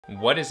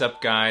What is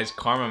up guys,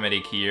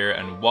 KharmaMedic here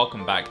and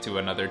welcome back to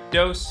another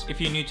dose. If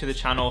you're new to the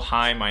channel,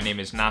 hi, my name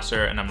is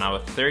Nasir and I'm now a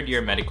third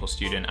year medical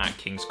student at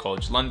King's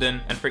College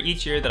London, and for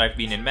each year that I've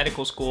been in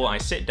medical school I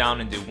sit down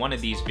and do one of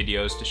these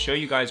videos to show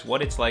you guys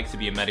what it's like to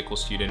be a medical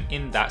student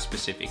in that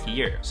specific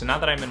year. So now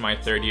that I'm in my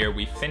third year,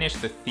 we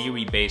finished the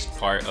theory-based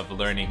part of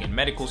learning in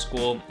medical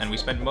school and we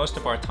spend most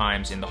of our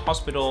times in the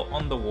hospital,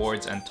 on the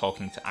wards and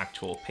talking to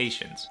actual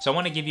patients. So I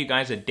want to give you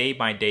guys a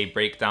day-by-day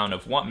breakdown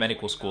of what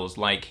medical school is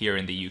like here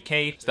in the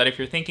UK, so that if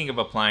you're thinking of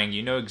applying,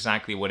 you know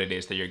exactly what it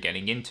is that you're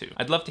getting into.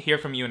 I'd love to hear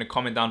from you in a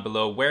comment down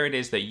below where it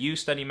is that you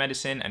study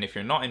medicine, and if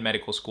you're not in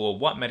medical school,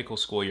 what medical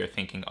school you're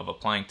thinking of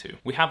applying to.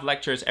 We have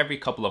lectures every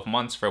couple of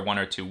months for 1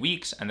 or 2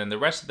 weeks, and then the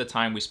rest of the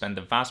time we spend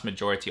the vast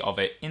majority of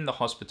it in the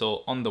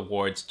hospital, on the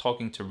wards,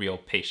 talking to real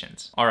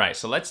patients. Alright,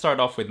 so let's start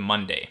off with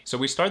Monday. So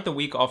we start the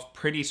week off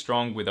pretty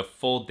strong with a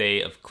full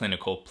day of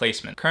clinical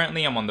placement.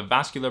 Currently I'm on the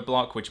vascular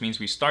block, which means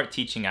we start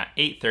teaching at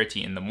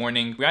 8:30 in the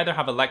morning. We either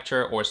have a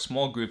lecture or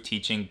small group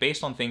teaching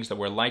based on things that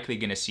we're likely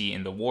going to see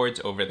in the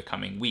wards over the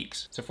coming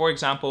weeks. So for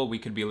example, we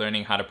could be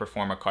learning how to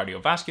perform a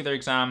cardiovascular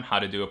exam, how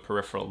to do a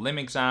peripheral limb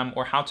exam,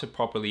 or how to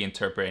properly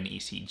interpret an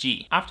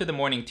ECG. After the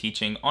morning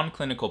teaching, on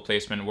clinical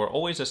placement, we're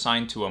always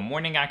assigned to a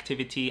morning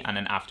activity and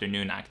an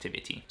afternoon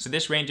activity. So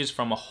this ranges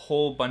from a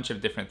whole bunch of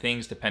different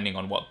things depending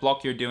on what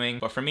block you're doing.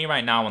 But for me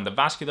right now on the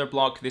vascular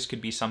block, this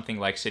could be something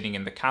like sitting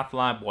in the cath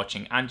lab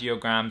watching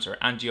angiograms or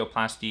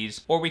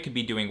angioplasties, or we could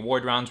be doing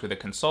ward rounds with a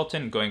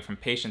consultant, going from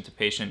patient to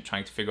patient,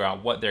 trying to figure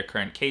out what their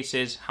current case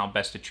is, how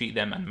best to treat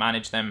them and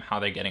manage them, how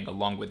they're getting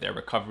along with their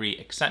recovery,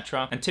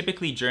 etc. And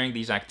typically during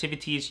these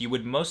activities, you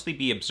would mostly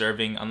be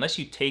observing unless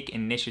you take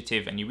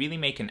initiative and you really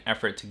make an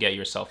effort to get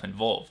yourself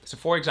involved. So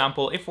for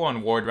example, if we're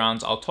on ward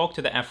rounds, I'll talk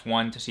to the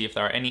F1 to see if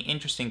there are any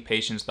interesting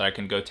patients that I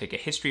can go take a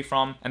history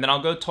from, and then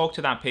I'll go talk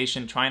to that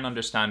patient, try and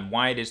understand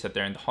why it is that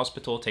they're in the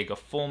hospital, take a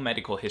full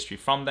medical history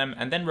from them,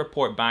 and then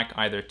report back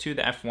either to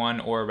the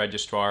F1 or a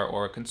registrar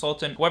or a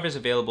consultant, whoever's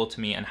available to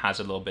me and has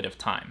a little bit of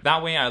time.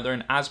 That way I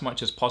learn as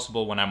much as possible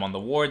when I'm on the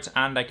wards,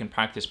 and I can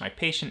practice my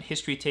patient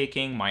history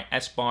taking, my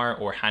S-bar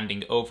or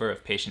handing over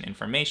of patient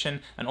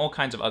information, and all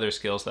kinds of other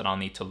skills that I'll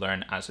need to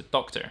learn as a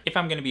doctor. If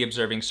I'm going to be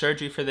observing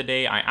surgery for the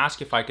day, I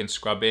ask if I can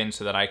scrub in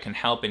so that I can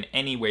help in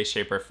any way,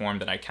 shape or form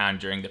that I can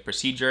during the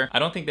procedure. I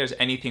don't think there's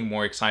anything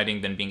more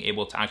exciting than being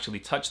able to actually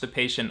touch the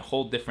patient,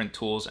 hold different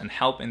tools, and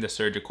help in the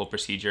surgical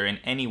procedure in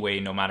any way,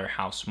 no matter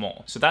how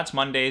small. So that's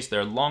Mondays.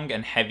 They're long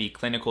and heavy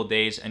clinical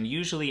days, and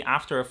usually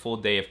after a full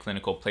day of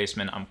clinical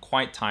placement, I'm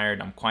quite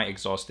tired, I'm quite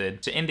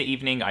exhausted. So in the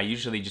evening, I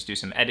usually just do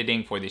some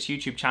editing for this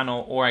YouTube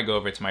channel, or I go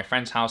over to my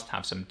friend's house to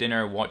have some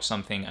dinner, watch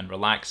something and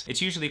relax.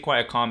 It's usually quite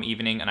a calm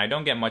evening and I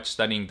don't get much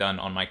studying done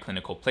on my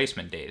clinical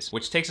placement days,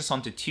 which takes us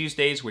on to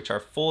Tuesdays, which are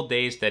full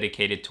days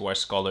dedicated to our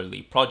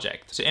scholarly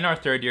project. So in our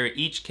third year,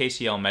 each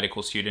KCL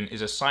medical student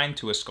is assigned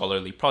to a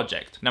scholarly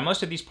project. Now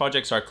most of these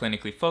projects are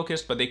clinically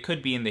focused, but they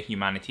could be in the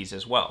humanities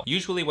as well.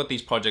 Usually what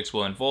these projects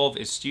will involve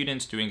is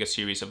students doing a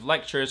series of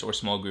lectures or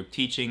small group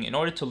teaching in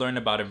order to learn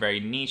about a very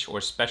niche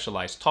or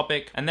specialized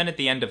topic, and then at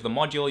the end of the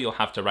module you'll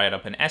have to write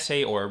up an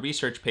essay or a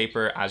research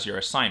paper as your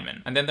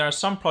assignment. And then there are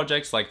some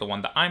projects like the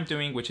one that I'm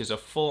doing, which is a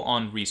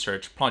full-on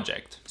research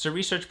project. So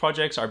research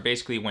projects are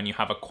basically when you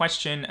have a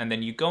question and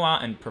then you go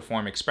out and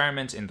perform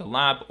experiments in the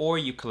lab, or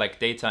you collect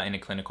data in a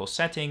clinical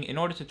setting in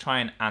order to try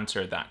and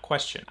answer that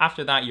question.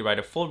 After that, you write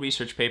a full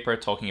research paper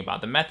talking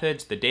about the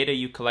methods, the data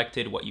you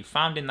collected, what you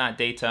found in that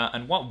data,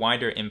 and what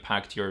wider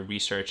impact your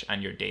research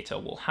and your data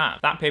will have.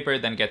 That paper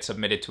then gets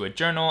submitted to a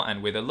journal,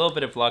 and with a little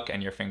bit of luck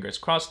and your fingers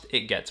crossed,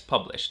 it gets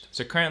published.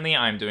 So currently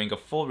I'm doing a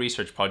full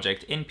research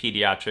project in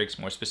pediatrics,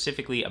 more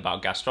specifically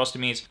about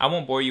gastrostomies. I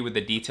won't bore you with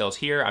the details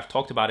here. I've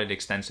talked about it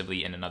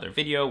extensively in another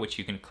video, which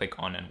you can click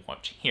on and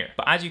watch here.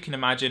 But as you can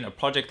imagine, a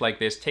project like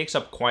this takes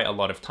up quite a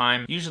lot of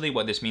time. Usually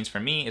what this means for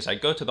me is I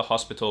go to the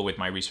hospital with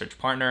my research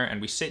partner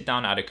and we sit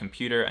down at a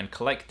computer and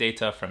collect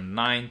data from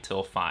 9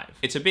 till 5.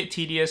 It's a bit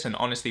tedious and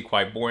honestly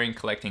quite boring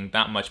collecting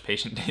that much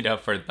patient data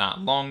for that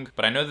long,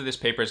 but I know that this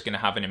paper is going to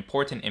have an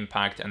important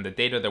impact and the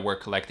data that we're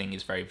collecting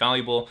is very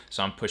valuable,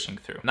 so I'm pushing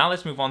through. Now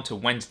let's move on to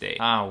Wednesday.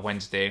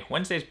 Wednesday.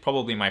 Wednesday is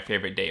probably my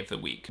favorite day of the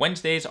week.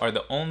 Wednesdays are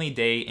the only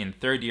day in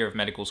third year of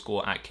medical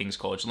school at King's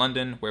College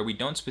London where we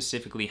don't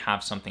specifically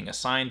have something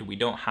assigned. We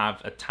don't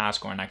have a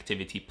task or an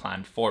activity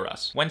planned for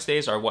us.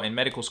 Wednesdays are what in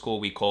medical school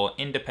we call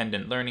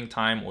independent learning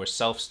time or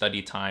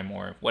self-study time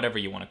or whatever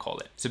you want to call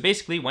it. So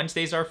basically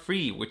Wednesdays are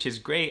free, which is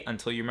great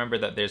until you remember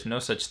that there's no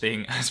such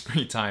thing as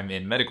free time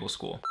in medical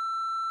school.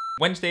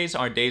 Wednesdays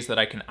are days that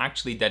I can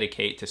actually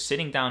dedicate to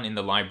sitting down in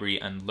the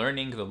library and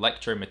learning the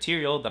lecture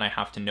material that I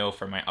have to know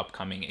for my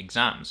upcoming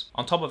exams.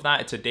 On top of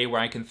that, it's a day where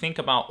I can think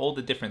about all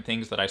the different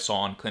things that I saw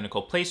on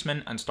clinical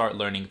placement and start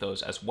learning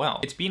those as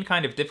well. It's been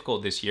kind of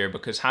difficult this year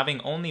because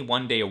having only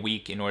one day a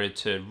week in order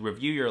to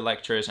review your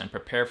lectures and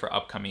prepare for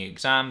upcoming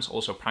exams,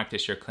 also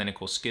practice your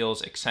clinical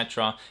skills,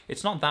 etc.,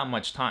 it's not that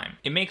much time.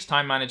 It makes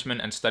time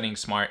management and studying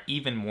smart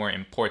even more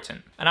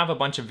important. And I have a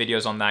bunch of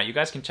videos on that. You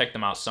guys can check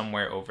them out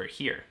somewhere over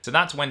here. So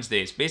that's Wednesday.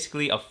 Wednesdays,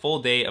 basically a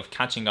full day of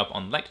catching up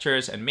on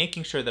lectures and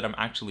making sure that I'm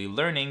actually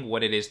learning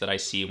what it is that I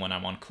see when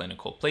I'm on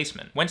clinical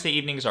placement. Wednesday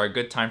evenings are a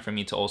good time for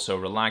me to also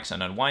relax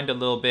and unwind a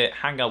little bit,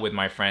 hang out with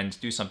my friends,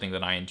 do something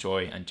that I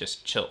enjoy, and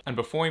just chill. And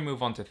before we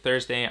move on to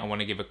Thursday, I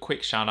want to give a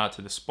quick shout out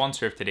to the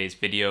sponsor of today's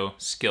video,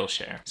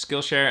 Skillshare.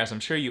 Skillshare, as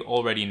I'm sure you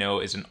already know,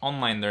 is an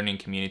online learning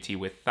community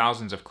with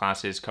thousands of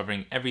classes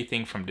covering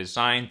everything from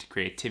design to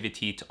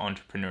creativity to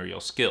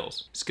entrepreneurial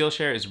skills.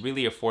 Skillshare is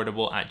really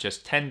affordable at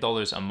just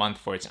 $10 a month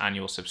for its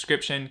annual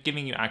subscription,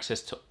 giving you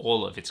access to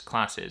all of its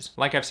classes.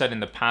 Like I've said in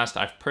the past,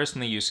 I've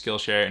personally used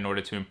Skillshare in order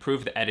to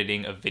improve the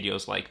editing of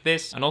videos like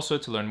this, and also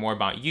to learn more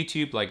about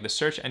YouTube, like the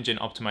search engine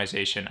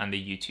optimization and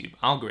the YouTube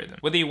algorithm.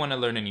 Whether you want to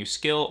learn a new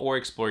skill or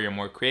explore your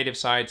more creative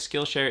side,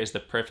 Skillshare is the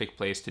perfect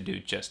place to do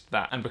just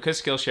that. And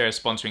because Skillshare is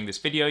sponsoring this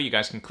video, you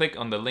guys can click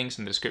on the links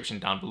in the description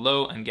down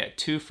below and get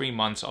 2 free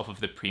months off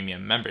of the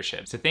premium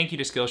membership. So thank you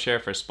to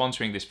Skillshare for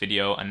sponsoring this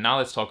video, and now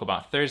let's talk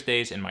about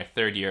Thursdays in my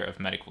 3rd year of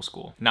medical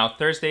school. Now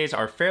Thursdays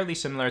are fairly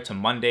similar to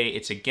Monday.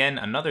 It's again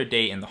another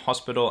day in the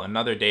hospital,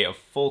 another day of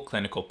full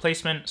clinical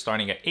placement,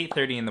 starting at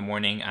 8:30 in the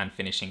morning and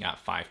finishing at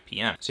 5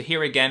 p.m. So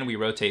here again, we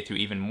rotate through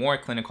even more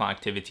clinical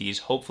activities,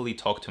 hopefully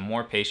talk to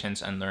more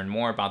patients and learn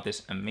more about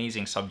this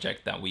amazing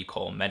subject that we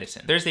call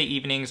medicine. Thursday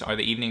evenings are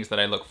the evenings that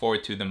I look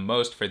forward to the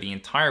most for the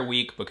entire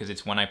week because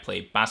it's when I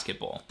play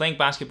basketball. Playing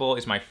basketball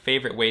is my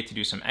favorite way to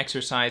do some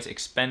exercise,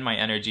 expend my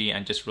energy,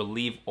 and just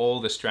relieve all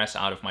the stress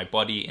out of my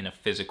body in a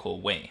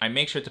physical way. I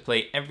make sure to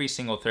play every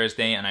single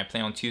Thursday, and I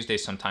play on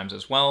Tuesdays sometimes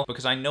as well,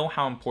 because I know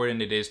how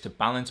important it is to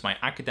balance my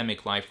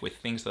academic life with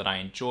things that I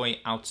enjoy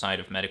outside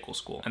of medical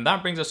school. And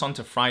that brings us on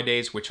to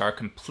Fridays, which are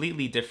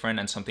completely different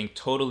and something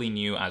totally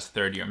new as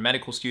 3rd year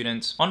medical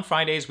students. On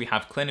Fridays, we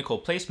have clinical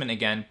placement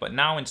again, but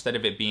now instead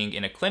of it being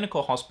in a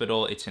clinical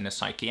hospital, it's in a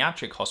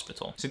psychiatric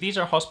hospital. So these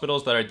are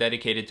hospitals that are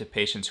dedicated to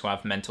patients who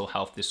have mental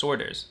health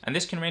disorders. And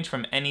this can range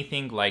from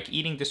anything like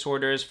eating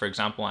disorders, for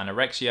example,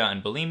 anorexia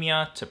and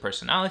bulimia, to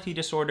personality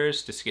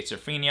disorders, to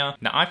schizophrenia.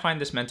 Now, I find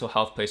this mental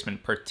health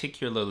placement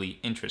particularly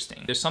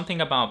interesting. There's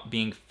something about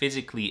being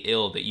physically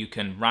ill that you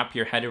can wrap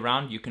your head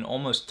around, you can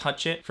almost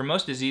touch it. For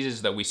most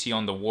diseases that we see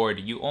on the ward,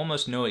 you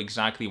almost know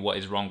exactly what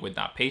is wrong with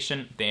that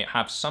patient. They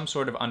have some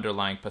sort of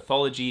underlying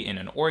pathology in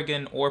an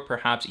organ, or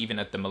perhaps even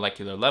at the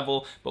molecular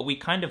level, but we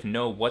kind of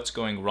know what's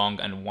going wrong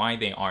and why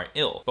they are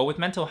ill. But with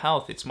mental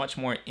health, it's much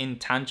more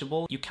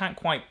intangible. You can't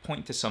quite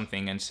point to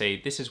something and say,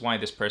 this is why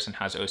this person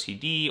has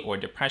OCD or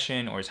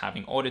depression or is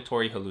having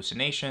auditory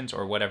hallucinations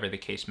or whatever the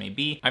case may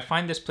be. I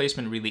find this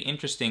placement really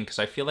interesting because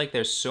I feel like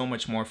there's so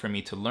much more for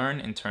me to learn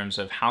in terms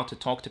of how to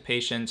talk to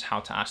patients, how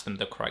to ask them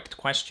the correct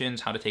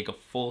questions, how to take a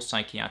full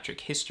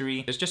psychiatric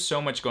history. There's just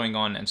so much going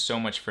on and so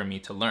much for me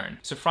to learn.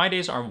 So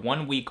Fridays are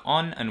 1 week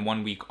on and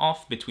 1 week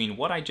off between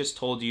what I just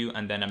told you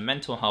and then a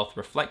mental health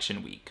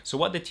reflection week. So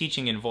what the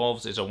teaching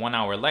involves is a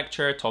 1-hour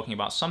lecture talking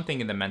about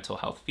something in the mental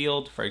health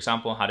field. For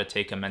example, how to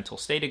take a mental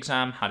state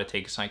exam, how to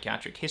take a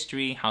psychiatric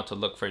history, how to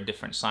look for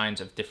different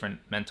signs of different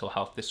mental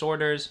health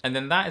disorders. And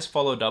then that is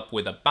followed up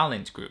with a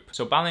balance group.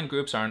 So balance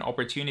groups are an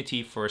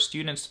opportunity for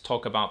students to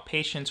talk about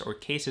patients or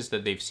cases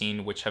that they've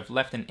seen which have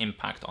left an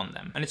impact on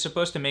them. And it's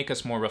supposed to make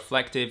us more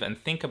reflective and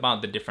think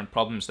about the different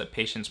problems that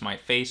patients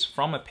might face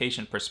from a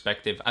patient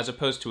perspective, as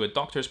opposed to a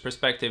doctor's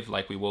perspective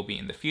like we will be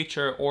in the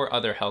future, or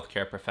other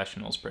healthcare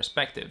professionals'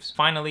 perspectives.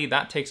 Finally,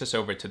 that takes us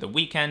over to the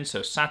weekend,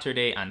 so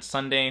Saturday and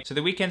Sunday. So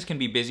the weekends can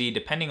be busy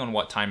depending on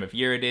what time of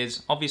year it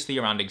is. Obviously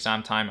around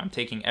exam time, I'm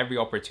taking every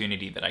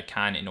opportunity that I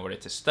can in order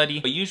to study,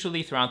 but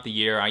usually throughout the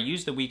year, I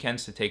use the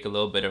weekends to take a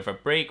little bit of a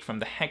break from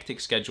the hectic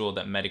schedule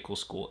that medical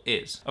school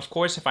is. Of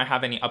course, if I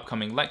have any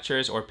upcoming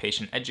lectures or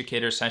patient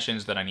educator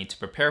sessions that I need to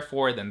prepare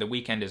for, then the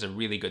weekend is a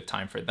really good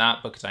time for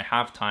that because I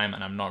have time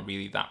and I'm not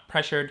really that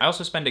pressured. I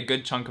also spend a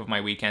good chunk of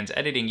my weekends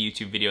editing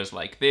YouTube videos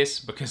like this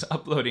because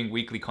uploading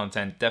weekly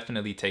content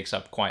definitely takes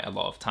up quite a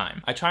lot of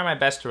time. I try my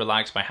best to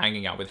relax by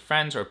hanging out with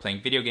friends or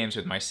playing video games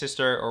with my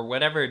sister or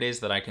whatever it is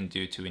that I can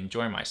do to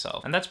enjoy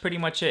myself. And that's pretty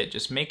much it,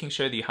 just making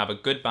sure that you have a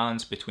good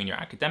balance between your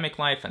academic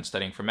life and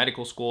studying for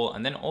medical school,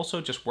 and then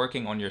also just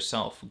working on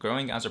yourself,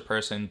 growing as a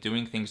person,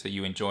 doing things that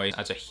you enjoy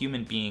as a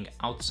human being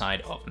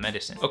outside of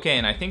medicine. Okay,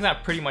 and I think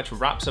that pretty much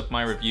wraps up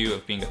my review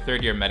of being a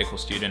 3rd year medical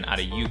student at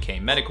a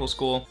UK medical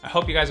school. I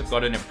hope you guys have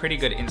gotten a pretty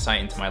good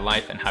insight into my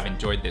life and have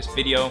enjoyed this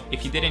video.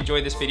 If you did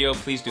enjoy this video,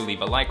 please do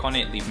leave a like on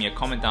it, leave me a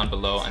comment down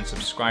below, and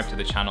subscribe to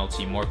the channel to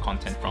see more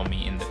content from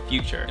me in the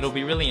future. It'll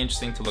be really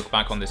interesting to look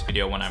back on this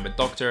video when I'm a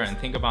doctor and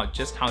think about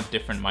just how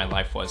different my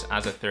life was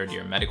as a 3rd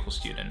year medical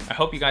student. I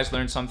hope you guys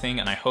learned something,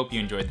 and I hope you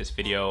enjoyed this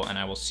video, and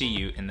I will see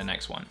you in the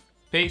next one.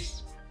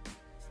 Peace!